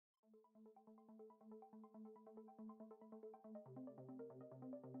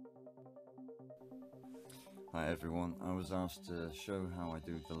Hi everyone, I was asked to show how I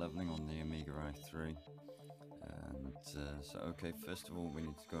do the leveling on the Amiga i3, and okay, first of all we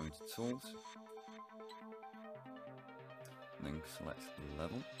need to go into Tools, then select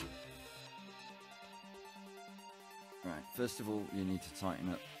Level. Right, first of all you need to tighten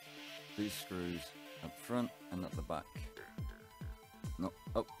up these screws up front and at the back, not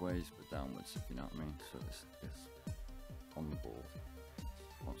upways but downwards, if you know what I mean, so this is on the board.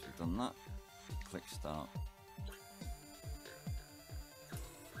 Once we've done that, click Start.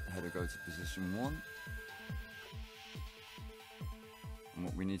 Header go to position 1, and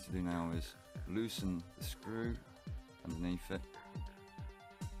what we need to do now is loosen the screw underneath it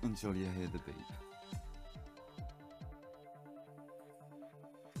until you hear the beep.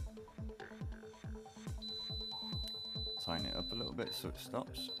 Tighten it up a little bit so it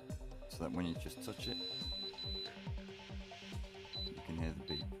stops, so that when you just touch it you can hear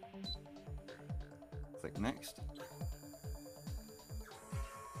the beep. Click Next.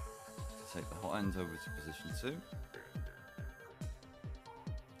 Take the hot end over to position 2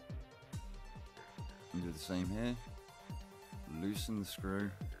 and do the same here. Loosen the screw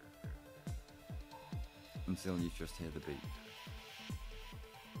until you just hear the beep.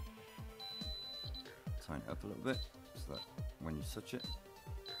 Tighten it up a little bit so that when you touch it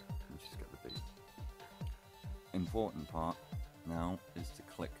you just get the beep. Important part now is to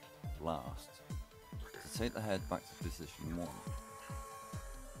click Last to take the head back to position 1.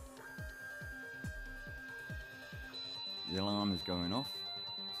 The alarm is going off,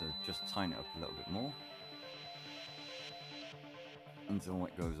 so just tighten it up a little bit more until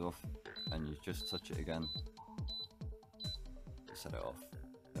it goes off and you just touch it again to set it off.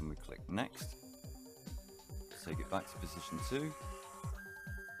 Then we click Next, take it back to position 2.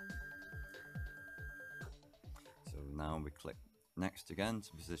 So now we click Next again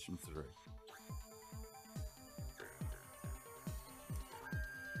to position 3.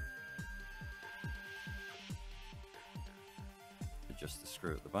 Adjust the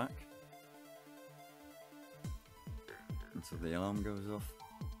screw at the back until the alarm goes off,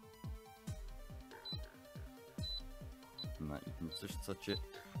 and that you can just touch it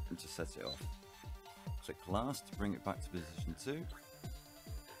and just set it off. Click Last to bring it back to position 2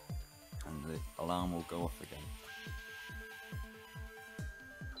 and the alarm will go off again.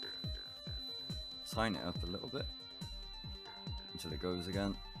 Tighten it up a little bit until it goes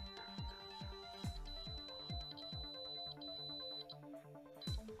again.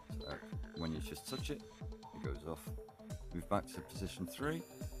 So when you just touch it, it goes off. Move back to position 3.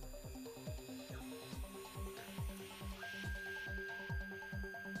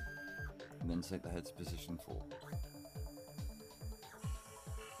 And then take the head to position 4.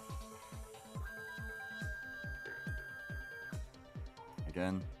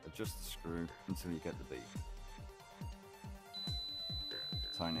 Again, adjust the screw until you get the beep.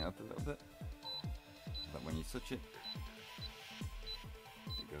 Tighten it up a little bit so that when you touch it,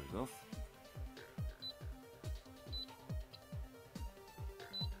 it goes off.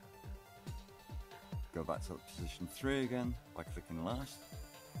 Go back to position 3 again by clicking Last.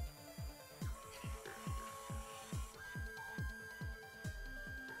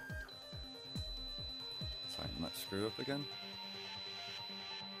 Tighten that screw up again.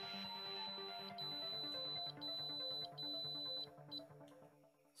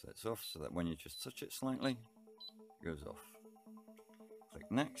 So it's off, so that when you just touch it slightly, it goes off. Click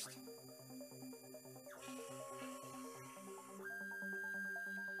Next.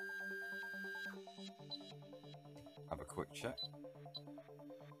 Have a quick check.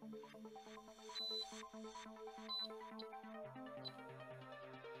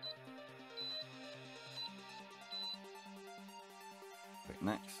 Click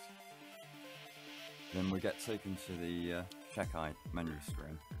Next. Then we get taken to the check menu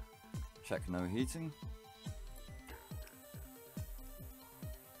screen. Check no heating.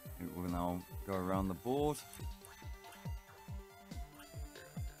 It will now go around the board.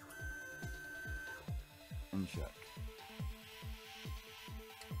 And check.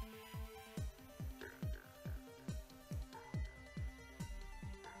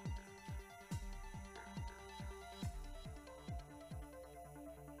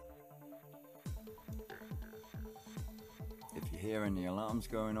 If you hear any alarms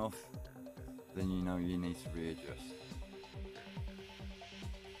going off, then you know you need to readjust.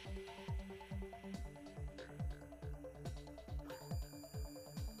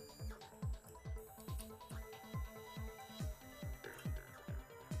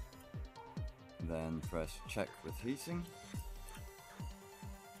 Then press check with heating.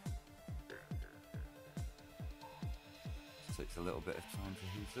 takes a little bit of time to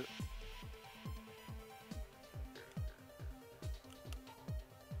heat up.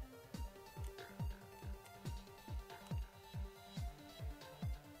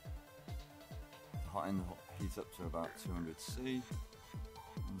 Hot end heat up to about 200°C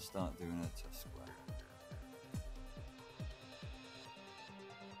and start doing a test square.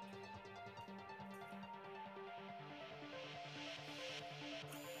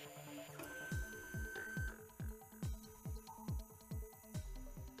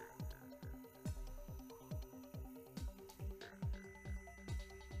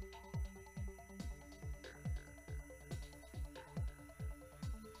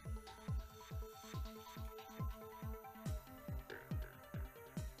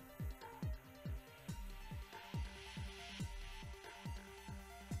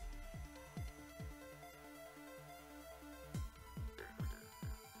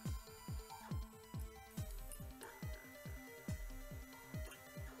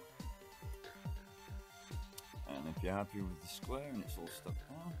 And if you're happy with the square and it's all stuck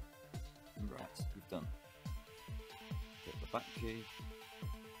down, congrats, you've done. Get the back key,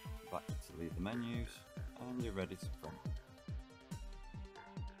 back to leave the menus, and you're ready to print.